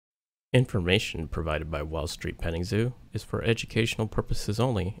Information provided by Wall Street Petting Zoo is for educational purposes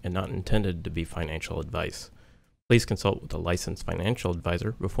only and not intended to be financial advice. Please consult with a licensed financial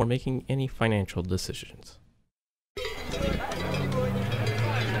advisor before making any financial decisions.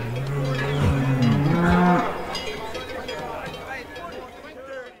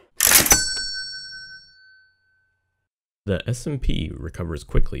 The S&P recovers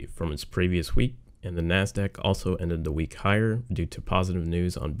quickly from its previous week, and the Nasdaq also ended the week higher due to positive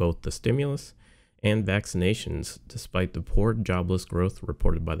news on both the stimulus and vaccinations, despite the poor jobless growth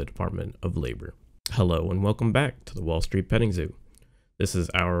reported by the Department of Labor. Hello and welcome back to the Wall Street Petting Zoo. This is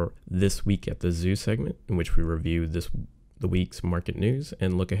our This Week at the Zoo segment, in which we review the week's market news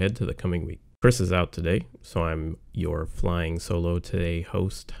and look ahead to the coming week. Chris is out today, so I'm your flying solo today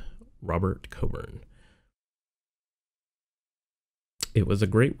host, Robert Coburn. It was a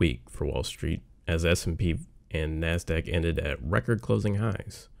great week for Wall Street, as S&P and Nasdaq ended at record closing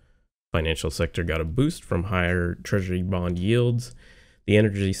highs. Financial sector got a boost from higher Treasury bond yields. The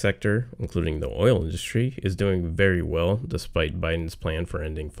energy sector, including the oil industry, is doing very well despite Biden's plan for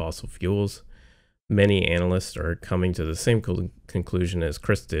ending fossil fuels. Many analysts are coming to the same conclusion as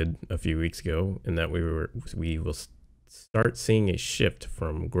Chris did a few weeks ago, in that we will start seeing a shift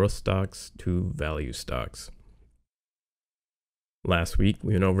from growth stocks to value stocks. Last week,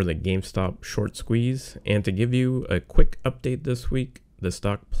 we went over the GameStop short squeeze, and to give you a quick update this week, the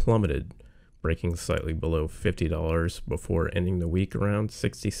stock plummeted, breaking slightly below $50 before ending the week around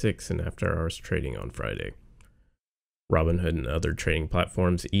 $66 in after-hours trading on Friday. Robinhood and other trading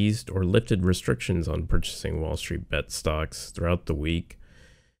platforms eased or lifted restrictions on purchasing Wall Street bet stocks throughout the week.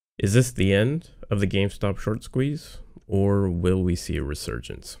 Is this the end of the GameStop short squeeze, or will we see a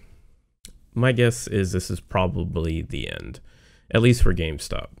resurgence? My guess is this is probably the end, at least for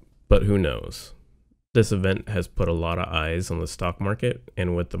GameStop, but who knows? This event has put a lot of eyes on the stock market,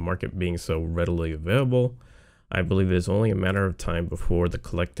 and with the market being so readily available, I believe it is only a matter of time before the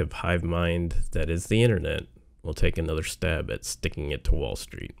collective hive mind that is the internet will take another stab at sticking it to Wall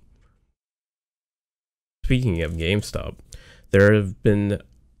Street. Speaking of GameStop, there has been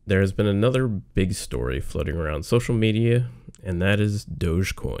another big story floating around social media, and that is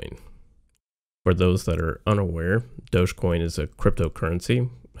Dogecoin. For those that are unaware, Dogecoin is a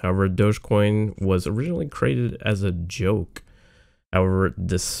cryptocurrency. However, Dogecoin was originally created as a joke. However,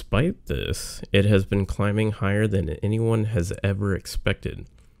 despite this, it has been climbing higher than anyone has ever expected.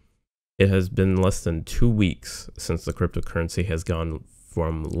 It has been less than 2 weeks since the cryptocurrency has gone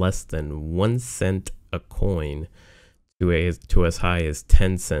from less than 1 cent a coin to as high as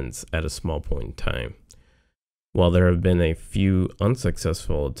 10 cents at a small point in time. While there have been a few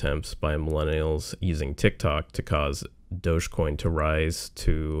unsuccessful attempts by millennials using TikTok to cause Dogecoin to rise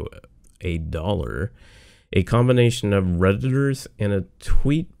to $1, a combination of Redditors and a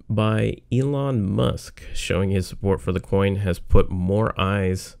tweet by Elon Musk showing his support for the coin has put more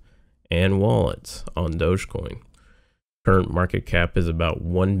eyes and wallets on Dogecoin. Current market cap is about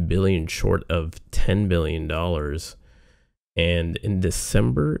 $1 billion short of $10 billion. And in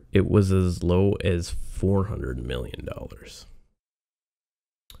December, it was as low as $400 million.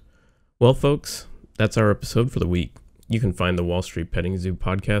 Well, folks, that's our episode for the week. You can find the Wall Street Petting Zoo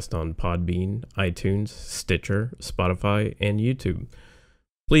podcast on Podbean, iTunes, Stitcher, Spotify, and YouTube.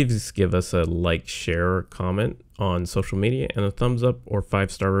 Please give us a like, share, or comment on social media, and a thumbs up or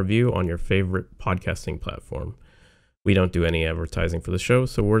 5-star review on your favorite podcasting platform. We don't do any advertising for the show,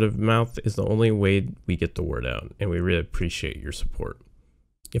 so word of mouth is the only way we get the word out, and we really appreciate your support.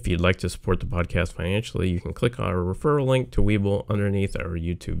 If you'd like to support the podcast financially, you can click on our referral link to Webull underneath our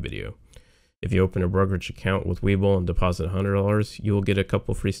YouTube video. If you open a brokerage account with Webull and deposit $100, you will get a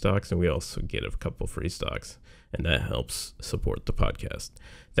couple free stocks, and we also get a couple free stocks, and that helps support the podcast.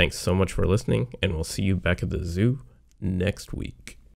 Thanks so much for listening, and we'll see you back at the zoo next week.